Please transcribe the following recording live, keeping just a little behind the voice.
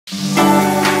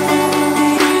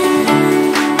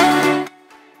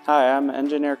Hi, I'm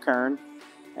Engineer Kern,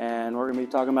 and we're going to be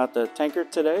talking about the tanker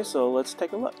today, so let's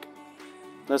take a look.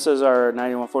 This is our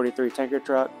 9143 tanker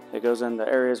truck. It goes into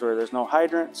areas where there's no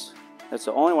hydrants. It's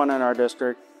the only one in our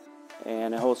district,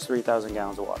 and it holds 3,000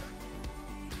 gallons of water.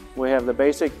 We have the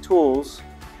basic tools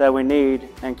that we need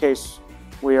in case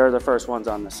we are the first ones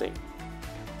on the scene.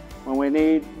 When we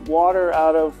need water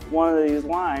out of one of these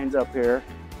lines up here,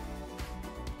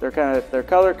 they're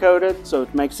color coded, so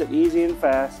it makes it easy and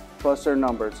fast, plus they're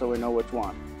numbered so we know which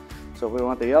one. So if we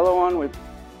want the yellow one,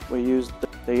 we use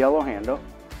the yellow handle,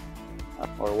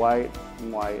 or white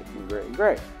and gray and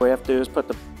gray. What we have to do is put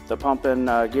the pump in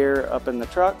gear up in the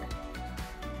truck,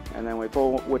 and then we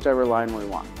pull whichever line we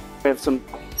want. We have some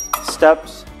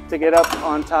steps to get up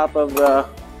on top of the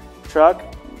truck.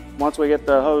 Once we get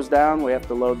the hose down, we have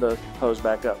to load the hose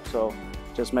back up. So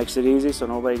it just makes it easy so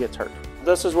nobody gets hurt.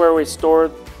 This is where we store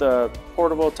the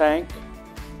portable tank,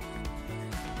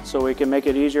 so we can make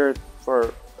it easier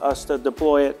for us to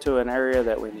deploy it to an area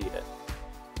that we need it.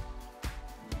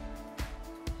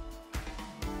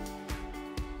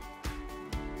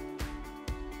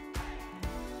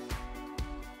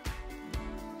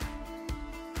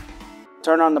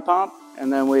 Turn on the pump,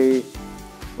 and then we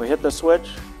hit the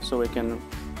switch so we can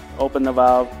open the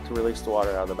valve to release the water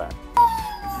out of the back.